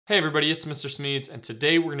Hey everybody, it's Mr. Smedes, and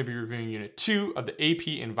today we're going to be reviewing Unit 2 of the AP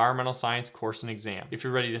Environmental Science course and exam. If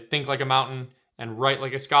you're ready to think like a mountain and write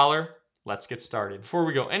like a scholar, let's get started. Before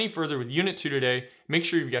we go any further with Unit 2 today, make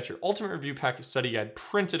sure you've got your Ultimate Review Packet study guide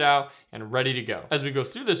printed out and ready to go. As we go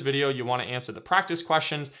through this video, you want to answer the practice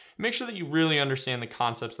questions. Make sure that you really understand the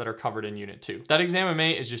concepts that are covered in Unit 2. That exam MA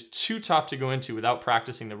is just too tough to go into without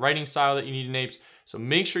practicing the writing style that you need in APES, so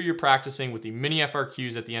make sure you're practicing with the mini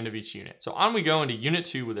FRQs at the end of each unit. So on we go into Unit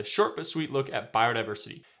 2 with a short but sweet look at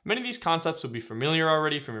biodiversity. Many of these concepts will be familiar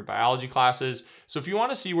already from your biology classes, so if you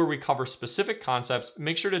want to see where we cover specific concepts,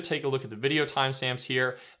 make sure to take a look at the video timestamps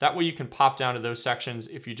here. That way you can pop down to those sections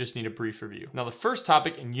if you just need a brief review. Now the first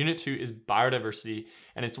topic in Unit 2 is biodiversity,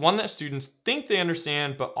 and it's one that students think they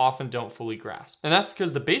understand but often don't fully grasp. And that's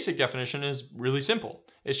because the basic definition is really simple.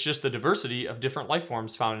 It's just the diversity of different life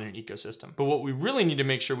forms found in an ecosystem. But what we really need to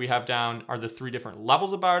make sure we have down are the 3 different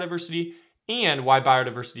levels of biodiversity and why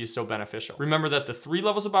biodiversity is so beneficial. Remember that the 3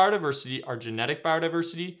 levels of biodiversity are genetic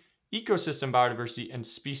biodiversity, ecosystem biodiversity, and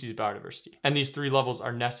species biodiversity. And these 3 levels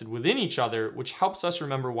are nested within each other, which helps us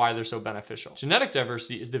remember why they're so beneficial. Genetic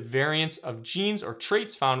diversity is the variance of genes or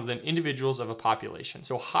traits found within individuals of a population.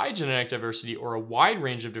 So high genetic diversity, or a wide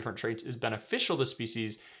range of different traits, is beneficial to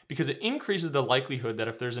species because it increases the likelihood that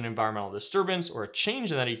if there's an environmental disturbance or a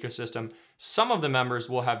change in that ecosystem, some of the members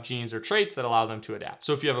will have genes or traits that allow them to adapt.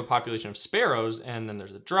 So if you have a population of sparrows and then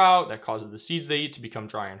there's a drought that causes the seeds they eat to become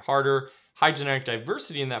drier and harder, high genetic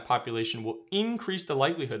diversity in that population will increase the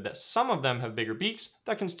likelihood that some of them have bigger beaks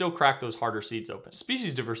that can still crack those harder seeds open.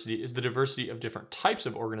 Species diversity is the diversity of different types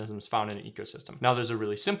of organisms found in an ecosystem. Now there's a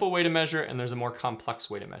really simple way to measure and there's a more complex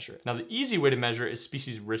way to measure it. Now the easy way to measure is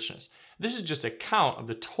species richness. This is just a count of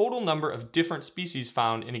the total number of different species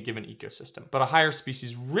found in a given ecosystem. But a higher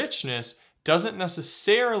species richness doesn't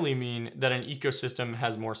necessarily mean that an ecosystem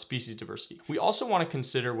has more species diversity. We also want to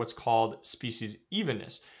consider what's called species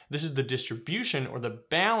evenness. This is the distribution or the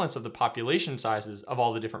balance of the population sizes of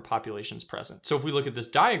all the different populations present. So if we look at this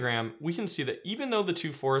diagram, we can see that even though the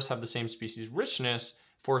 2 forests have the same species richness,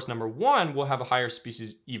 forest number 1 will have a higher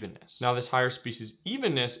species evenness. Now this higher species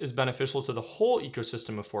evenness is beneficial to the whole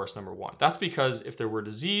ecosystem of forest number 1. That's because if there were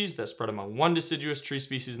disease that spread among one deciduous tree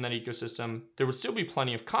species in that ecosystem, there would still be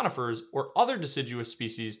plenty of conifers or other deciduous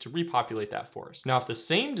species to repopulate that forest. Now if the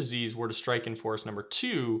same disease were to strike in forest number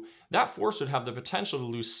 2, that forest would have the potential to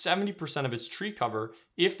lose 70% of its tree cover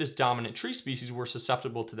if this dominant tree species were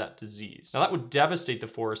susceptible to that disease. Now that would devastate the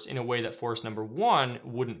forest in a way that forest number 1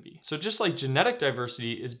 wouldn't be. So just like genetic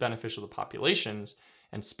diversity is beneficial to populations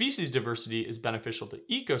and species diversity is beneficial to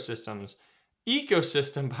ecosystems,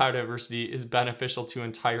 ecosystem biodiversity is beneficial to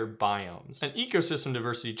entire biomes. And ecosystem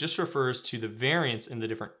diversity just refers to the variance in the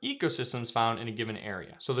different ecosystems found in a given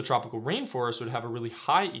area. So the tropical rainforest would have a really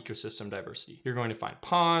high ecosystem diversity. You're going to find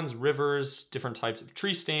ponds, rivers, different types of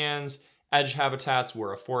tree stands, edge habitats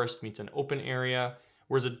where a forest meets an open area,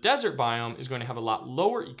 whereas a desert biome is going to have a lot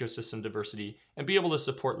lower ecosystem diversity and be able to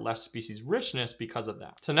support less species richness because of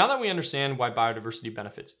that. So now that we understand why biodiversity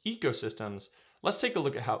benefits ecosystems, let's take a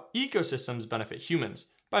look at how ecosystems benefit humans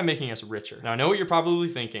by making us richer. Now I know what you're probably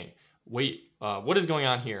thinking. Wait, what is going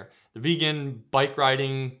on here? The vegan, bike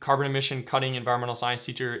riding, carbon emission cutting environmental science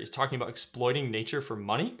teacher is talking about exploiting nature for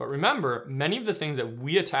money? But remember, many of the things that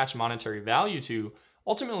we attach monetary value to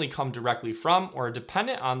ultimately come directly from or are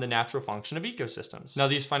dependent on the natural function of ecosystems. Now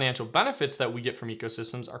these financial benefits that we get from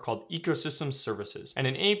ecosystems are called ecosystem services. And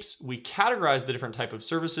in APES, we categorize the different type of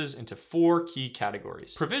services into 4 key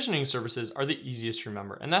categories. Provisioning services are the easiest to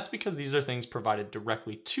remember, and that's because these are things provided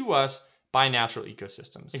directly to us by natural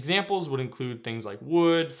ecosystems. Examples would include things like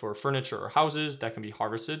wood for furniture or houses that can be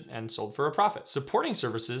harvested and sold for a profit. Supporting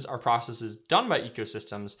services are processes done by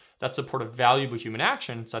ecosystems that support a valuable human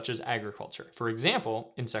action, such as agriculture. For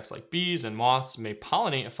example, insects like bees and moths may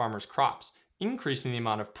pollinate a farmer's crops, increasing the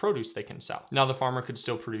amount of produce they can sell. Now the farmer could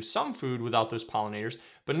still produce some food without those pollinators,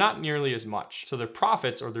 but not nearly as much. So their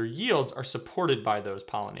profits or their yields are supported by those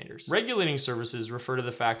pollinators. Regulating services refer to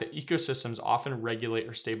the fact that ecosystems often regulate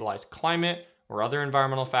or stabilize climate or other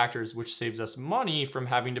environmental factors, which saves us money from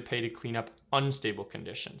having to pay to clean up unstable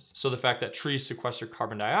conditions. So the fact that trees sequester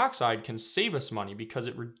carbon dioxide can save us money because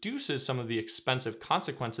it reduces some of the expensive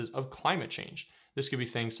consequences of climate change. This could be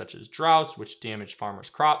things such as droughts, which damage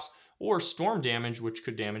farmers' crops, or storm damage, which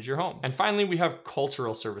could damage your home. And finally, we have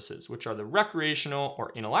cultural services, which are the recreational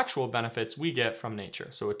or intellectual benefits we get from nature.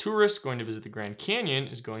 So a tourist going to visit the Grand Canyon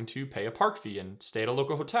is going to pay a park fee and stay at a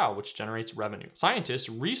local hotel, which generates revenue. Scientists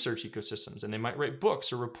research ecosystems, and they might write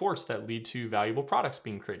books or reports that lead to valuable products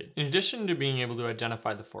being created. In addition to being able to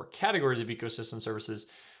identify the 4 categories of ecosystem services,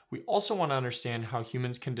 we also want to understand how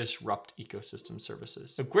humans can disrupt ecosystem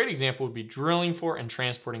services. A great example would be drilling for and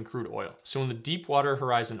transporting crude oil. So when the Deepwater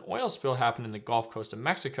Horizon oil spill happened in the Gulf Coast of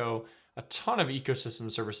Mexico, a ton of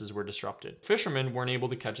ecosystem services were disrupted. Fishermen weren't able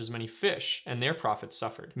to catch as many fish, and their profits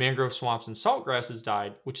suffered. Mangrove swamps and salt grasses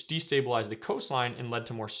died, which destabilized the coastline and led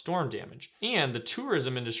to more storm damage. And the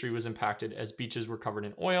tourism industry was impacted as beaches were covered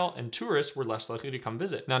in oil and tourists were less likely to come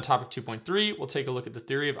visit. Now, on topic 2.3, we'll take a look at the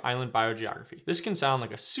theory of island biogeography. This can sound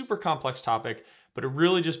like a super complex topic, but it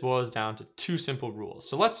really just boils down to two simple rules.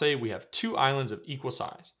 So let's say we have two islands of equal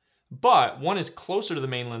size, but one is closer to the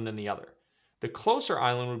mainland than the other. The closer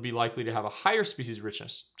island would be likely to have a higher species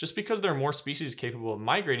richness, just because there are more species capable of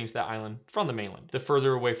migrating to that island from the mainland. The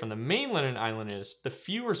further away from the mainland an island is, the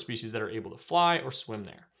fewer species that are able to fly or swim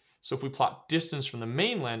there. So if we plot distance from the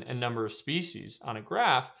mainland and number of species on a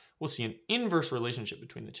graph, we'll see an inverse relationship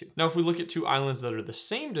between the two. Now, if we look at two islands that are the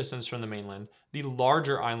same distance from the mainland, the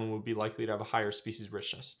larger island would be likely to have a higher species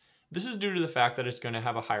richness. This is due to the fact that it's going to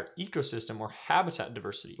have a higher ecosystem or habitat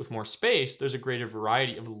diversity. With more space, there's a greater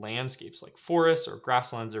variety of landscapes like forests or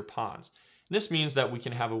grasslands or ponds. This means that we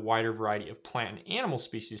can have a wider variety of plant and animal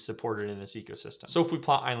species supported in this ecosystem. So if we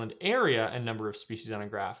plot island area and number of species on a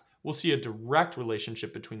graph, we'll see a direct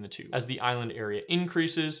relationship between the two. As the island area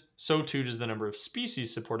increases, so too does the number of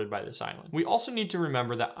species supported by this island. We also need to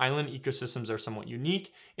remember that island ecosystems are somewhat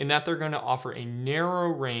unique in that they're going to offer a narrow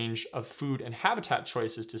range of food and habitat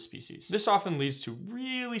choices to species. This often leads to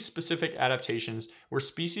really specific adaptations where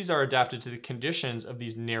species are adapted to the conditions of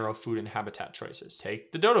these narrow food and habitat choices.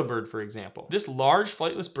 Take the dodo bird, for example. This large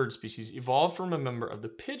flightless bird species evolved from a member of the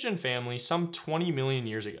pigeon family some 20 million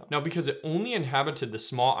years ago. Now, because it only inhabited the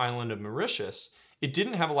small island of Mauritius, it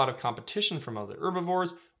didn't have a lot of competition from other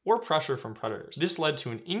herbivores or pressure from predators. This led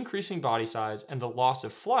to an increasing body size and the loss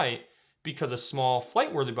of flight because a small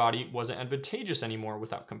flight-worthy body wasn't advantageous anymore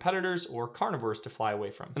without competitors or carnivores to fly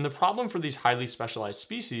away from. And the problem for these highly specialized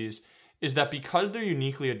species is that because they're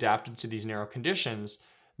uniquely adapted to these narrow conditions,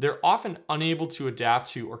 they're often unable to adapt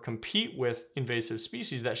to or compete with invasive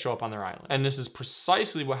species that show up on their island. And this is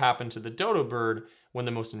precisely what happened to the dodo bird when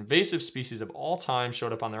the most invasive species of all time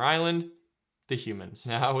showed up on their island, the humans.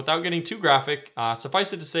 Now, without getting too graphic,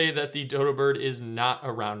 suffice it to say that the dodo bird is not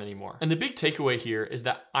around anymore. And the big takeaway here is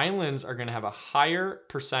that islands are going to have a higher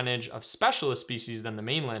percentage of specialist species than the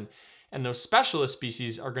mainland, and those specialist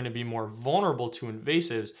species are going to be more vulnerable to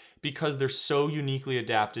invasives because they're so uniquely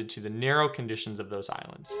adapted to the narrow conditions of those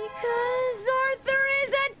islands. Because Arthur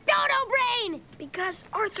is a dodo brain! Because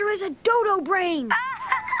Arthur is a dodo brain!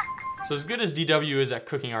 So as good as DW is at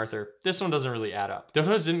cooking Arthur, this one doesn't really add up.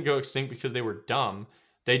 Dodos didn't go extinct because they were dumb.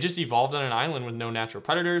 They just evolved on an island with no natural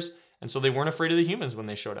predators, and so they weren't afraid of the humans when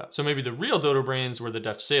they showed up. So maybe the real dodo brains were the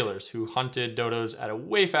Dutch sailors who hunted dodos at a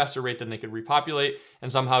way faster rate than they could repopulate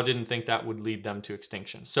and somehow didn't think that would lead them to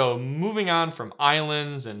extinction. So moving on from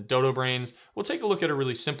islands and dodo brains, we'll take a look at a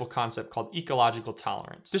really simple concept called ecological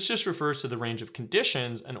tolerance. This just refers to the range of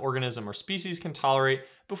conditions an organism or species can tolerate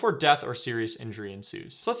before death or serious injury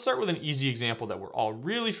ensues. So let's start with an easy example that we're all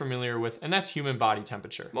really familiar with, and that's human body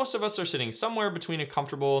temperature. Most of us are sitting somewhere between a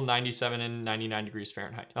comfortable 97 and 99 degrees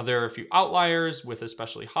Fahrenheit. Now, there are a few outliers with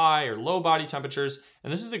especially high or low body temperatures,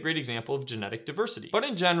 and this is a great example of genetic diversity. But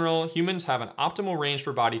in general, humans have an optimal range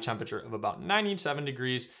for body temperature of about 97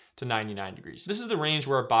 degrees to 99 degrees. This is the range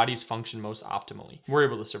where our bodies function most optimally. We're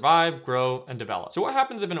able to survive, grow, and develop. So what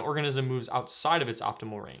happens if an organism moves outside of its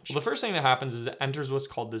optimal range? Well, the first thing that happens is it enters what's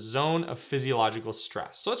called the zone of physiological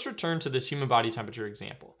stress. So let's return to this human body temperature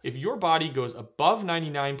example. If your body goes above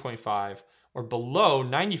 99.5 or below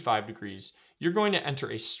 95 degrees, you're going to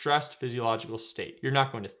enter a stressed physiological state. You're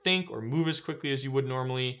not going to think or move as quickly as you would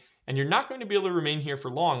normally, and you're not going to be able to remain here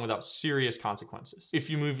for long without serious consequences.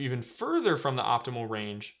 If you move even further from the optimal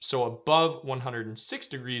range, so above 106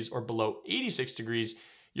 degrees or below 86 degrees,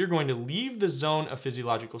 you're going to leave the zone of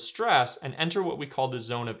physiological stress and enter what we call the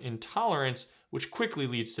zone of intolerance, which quickly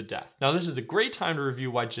leads to death. Now, this is a great time to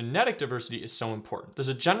review why genetic diversity is so important. There's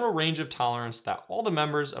a general range of tolerance that all the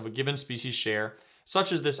members of a given species share,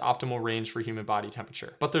 such as this optimal range for human body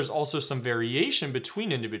temperature. But there's also some variation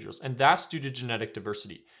between individuals, and that's due to genetic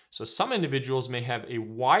diversity. So some individuals may have a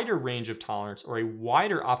wider range of tolerance or a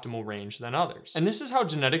wider optimal range than others. And this is how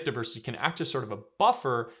genetic diversity can act as sort of a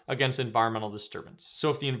buffer against environmental disturbance.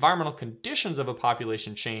 So if the environmental conditions of a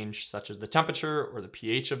population change, such as the temperature or the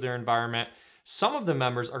pH of their environment, some of the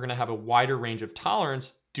members are going to have a wider range of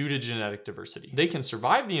tolerance due to genetic diversity. They can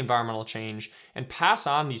survive the environmental change and pass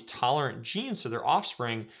on these tolerant genes to their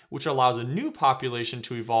offspring, which allows a new population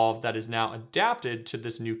to evolve that is now adapted to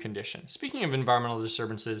this new condition. Speaking of environmental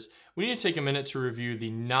disturbances, we need to take a minute to review the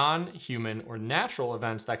non-human or natural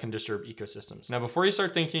events that can disturb ecosystems. Now, before you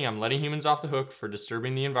start thinking I'm letting humans off the hook for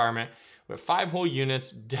disturbing the environment, we have 5 whole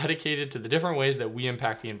units dedicated to the different ways that we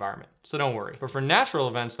impact the environment, so don't worry. But for natural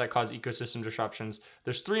events that cause ecosystem disruptions,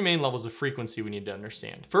 there's 3 main levels of frequency we need to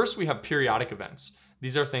understand. First, we have periodic events.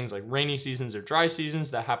 These are things like rainy seasons or dry seasons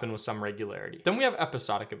that happen with some regularity. Then we have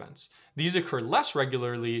episodic events. These occur less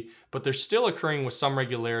regularly, but they're still occurring with some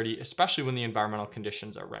regularity, especially when the environmental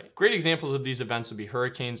conditions are right. Great examples of these events would be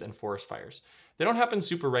hurricanes and forest fires. They don't happen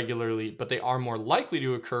super regularly, but they are more likely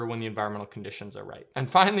to occur when the environmental conditions are right. And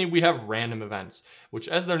finally, we have random events, which,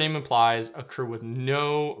 as their name implies, occur with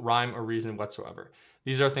no rhyme or reason whatsoever.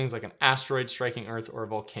 These are things like an asteroid striking Earth or a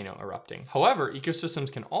volcano erupting. However,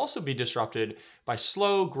 ecosystems can also be disrupted by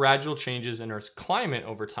slow, gradual changes in Earth's climate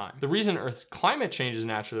over time. The reason Earth's climate changes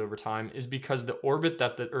naturally over time is because the orbit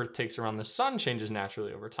that the Earth takes around the Sun changes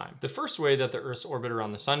naturally over time. The first way that the Earth's orbit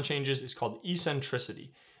around the Sun changes is called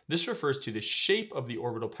eccentricity. This refers to the shape of the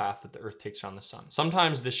orbital path that the Earth takes around the Sun.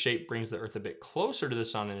 Sometimes this shape brings the Earth a bit closer to the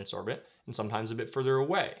Sun in its orbit, and sometimes a bit further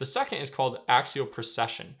away. The second is called axial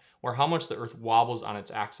precession, or how much the Earth wobbles on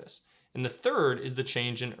its axis. And the third is the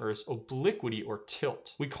change in Earth's obliquity or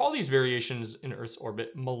tilt. We call these variations in Earth's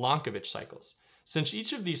orbit Milankovitch cycles. Since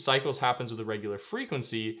each of these cycles happens with a regular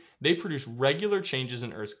frequency, they produce regular changes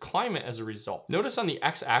in Earth's climate as a result. Notice on the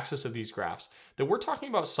x-axis of these graphs that we're talking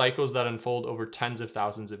about cycles that unfold over tens of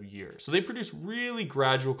thousands of years. So they produce really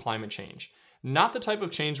gradual climate change. Not the type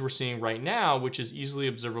of change we're seeing right now, which is easily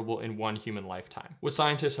observable in one human lifetime. What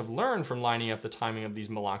scientists have learned from lining up the timing of these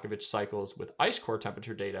Milankovitch cycles with ice core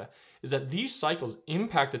temperature data is that these cycles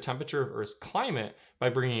impact the temperature of Earth's climate by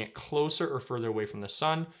bringing it closer or further away from the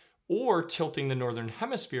Sun, or tilting the northern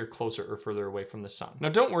hemisphere closer or further away from the Sun. Now,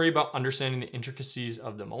 don't worry about understanding the intricacies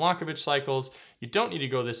of the Milankovitch cycles. You don't need to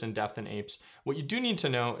go this in depth in apes. What you do need to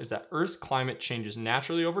know is that Earth's climate changes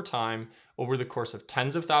naturally over time, over the course of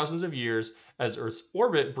tens of thousands of years, as Earth's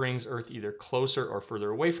orbit brings Earth either closer or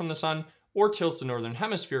further away from the Sun, or tilts the northern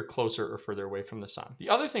hemisphere closer or further away from the Sun. The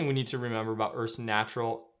other thing we need to remember about Earth's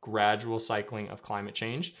natural, gradual cycling of climate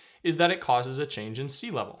change is that it causes a change in sea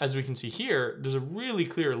level. As we can see here, there's a really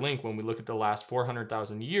clear link when we look at the last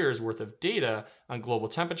 400,000 years worth of data on global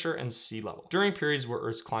temperature and sea level. During periods where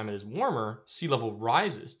Earth's climate is warmer, sea level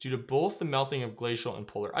rises due to both the melting of glacial and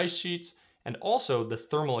polar ice sheets and also the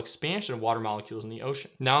thermal expansion of water molecules in the ocean.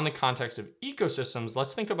 Now, in the context of ecosystems,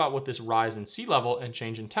 let's think about what this rise in sea level and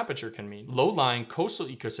change in temperature can mean. Low-lying coastal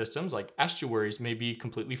ecosystems like estuaries may be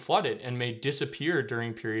completely flooded and may disappear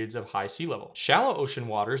during periods of high sea level. Shallow ocean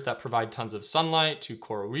waters that provide tons of sunlight to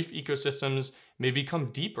coral reef ecosystems may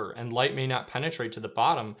become deeper and light may not penetrate to the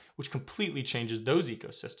bottom, which completely changes those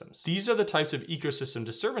ecosystems. These are the types of ecosystem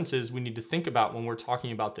disturbances we need to think about when we're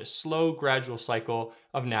talking about this slow, gradual cycle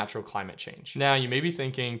of natural climate change. Now, you may be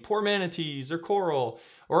thinking, poor manatees or coral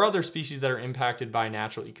or other species that are impacted by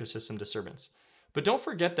natural ecosystem disturbance. But don't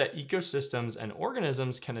forget that ecosystems and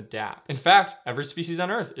organisms can adapt. In fact, every species on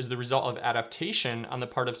Earth is the result of adaptation on the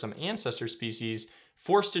part of some ancestor species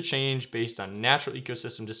forced to change based on natural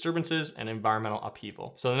ecosystem disturbances and environmental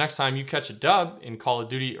upheaval. So the next time you catch a dub in Call of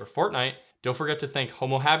Duty or Fortnite, don't forget to thank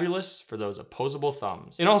Homo habilis for those opposable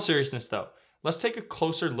thumbs. In all seriousness though, let's take a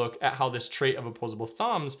closer look at how this trait of opposable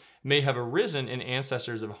thumbs may have arisen in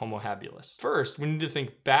ancestors of Homo habilis. First, we need to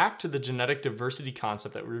think back to the genetic diversity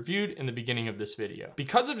concept that we reviewed in the beginning of this video.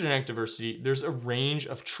 Because of genetic diversity, there's a range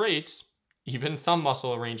of traits, even thumb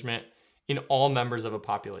muscle arrangement, in all members of a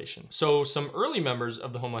population. So some early members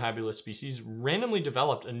of the Homo habilis species randomly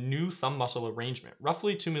developed a new thumb muscle arrangement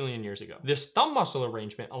roughly 2 million years ago. This thumb muscle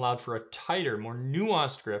arrangement allowed for a tighter, more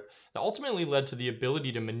nuanced grip that ultimately led to the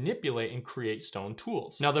ability to manipulate and create stone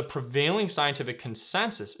tools. Now, the prevailing scientific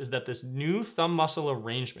consensus is that this new thumb muscle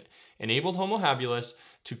arrangement enabled Homo habilis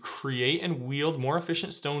to create and wield more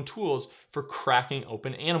efficient stone tools for cracking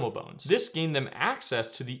open animal bones. This gained them access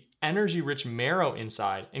to the energy-rich marrow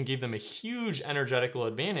inside and gave them a huge energetical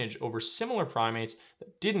advantage over similar primates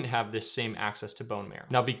that didn't have this same access to bone marrow.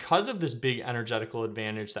 Now, because of this big energetical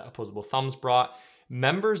advantage that opposable thumbs brought,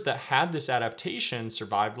 members that had this adaptation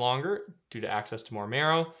survived longer due to access to more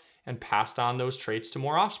marrow and passed on those traits to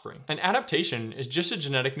more offspring. An adaptation is just a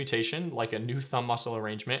genetic mutation, like a new thumb muscle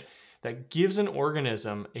arrangement, that gives an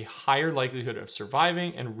organism a higher likelihood of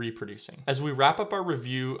surviving and reproducing. As we wrap up our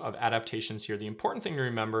review of adaptations here, the important thing to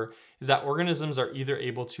remember is that organisms are either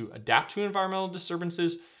able to adapt to environmental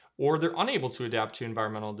disturbances or they're unable to adapt to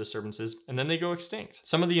environmental disturbances, and then they go extinct.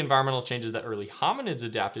 Some of the environmental changes that early hominids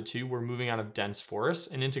adapted to were moving out of dense forests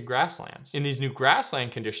and into grasslands. In these new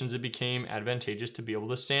grassland conditions, it became advantageous to be able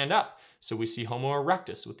to stand up. So we see Homo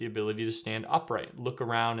erectus with the ability to stand upright, look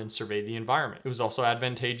around, and survey the environment. It was also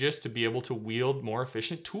advantageous to be able to wield more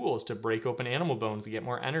efficient tools to break open animal bones to get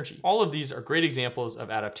more energy. All of these are great examples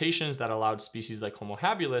of adaptations that allowed species like Homo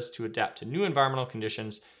habilis to adapt to new environmental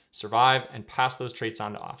conditions, survive, and pass those traits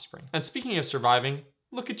on to offspring. And speaking of surviving,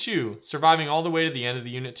 look at you, surviving all the way to the end of the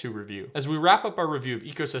Unit 2 review. As we wrap up our review of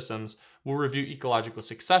ecosystems, we'll review ecological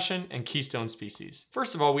succession and keystone species.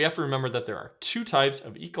 First of all, we have to remember that there are two types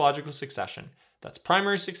of ecological succession. That's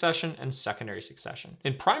primary succession and secondary succession.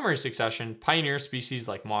 In primary succession, pioneer species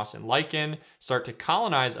like moss and lichen start to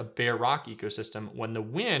colonize a bare rock ecosystem when the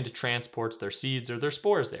wind transports their seeds or their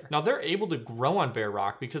spores there. Now they're able to grow on bare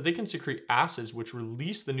rock because they can secrete acids which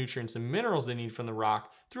release the nutrients and minerals they need from the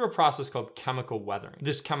rock through a process called chemical weathering.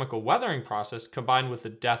 This chemical weathering process, combined with the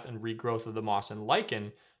death and regrowth of the moss and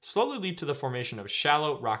lichen, slowly lead to the formation of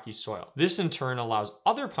shallow, rocky soil. This in turn allows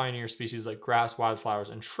other pioneer species like grass, wildflowers,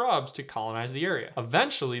 and shrubs to colonize the area.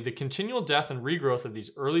 Eventually, the continual death and regrowth of these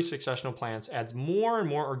early successional plants adds more and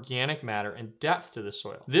more organic matter and depth to the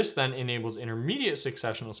soil. This then enables intermediate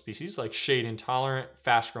successional species like shade-intolerant,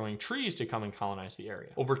 fast-growing trees to come and colonize the area.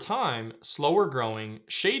 Over time, slower-growing,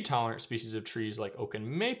 shade-tolerant species of trees like oak and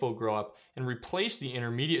maple grow up and replace the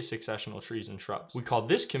intermediate successional trees and shrubs. We call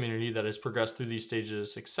this community that has progressed through these stages of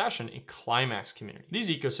succession a climax community. These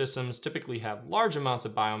ecosystems typically have large amounts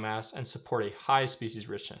of biomass and support a high species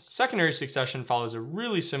richness. Secondary succession follows a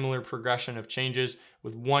really similar progression of changes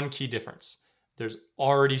with one key difference. There's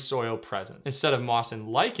already soil present. Instead of moss and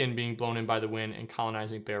lichen being blown in by the wind and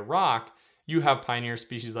colonizing bare rock, you have pioneer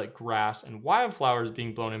species like grass and wildflowers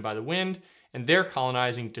being blown in by the wind, and they're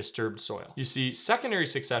colonizing disturbed soil. You see, secondary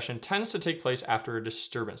succession tends to take place after a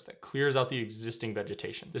disturbance that clears out the existing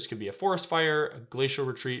vegetation. This could be a forest fire, a glacial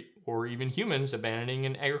retreat, or even humans abandoning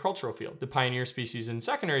an agricultural field. The pioneer species in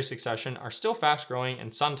secondary succession are still fast-growing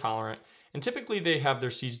and sun-tolerant, and typically they have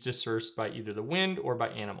their seeds dispersed by either the wind or by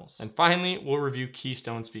animals. And finally, we'll review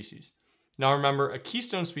keystone species. Now remember, a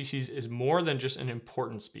keystone species is more than just an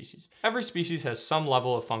important species. Every species has some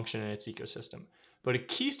level of function in its ecosystem. But a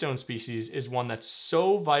keystone species is one that's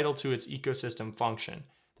so vital to its ecosystem function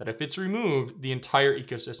that if it's removed, the entire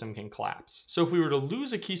ecosystem can collapse. So if we were to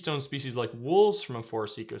lose a keystone species like wolves from a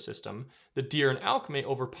forest ecosystem, the deer and elk may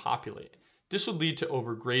overpopulate. This would lead to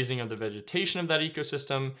overgrazing of the vegetation of that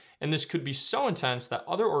ecosystem, and this could be so intense that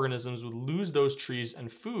other organisms would lose those trees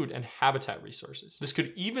and food and habitat resources. This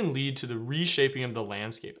could even lead to the reshaping of the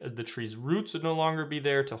landscape, as the tree's roots would no longer be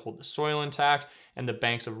there to hold the soil intact, and the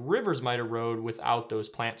banks of rivers might erode without those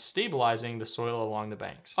plants stabilizing the soil along the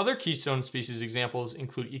banks. Other keystone species examples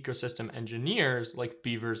include ecosystem engineers like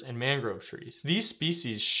beavers and mangrove trees. These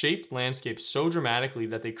species shape landscapes so dramatically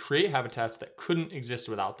that they create habitats that couldn't exist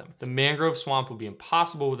without them. The mangrove swamp would be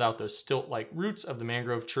impossible without those stilt-like roots of the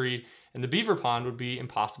mangrove tree, and the beaver pond would be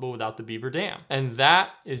impossible without the beaver dam. And that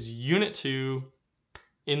is Unit 2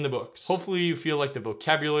 in the books. Hopefully you feel like the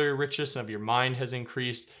vocabulary richness of your mind has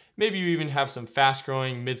increased. Maybe you even have some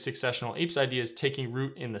fast-growing mid-successional apes ideas taking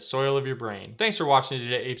root in the soil of your brain. Thanks for watching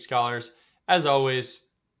today, Ape Scholars. As always,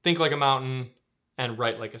 think like a mountain and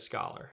write like a scholar.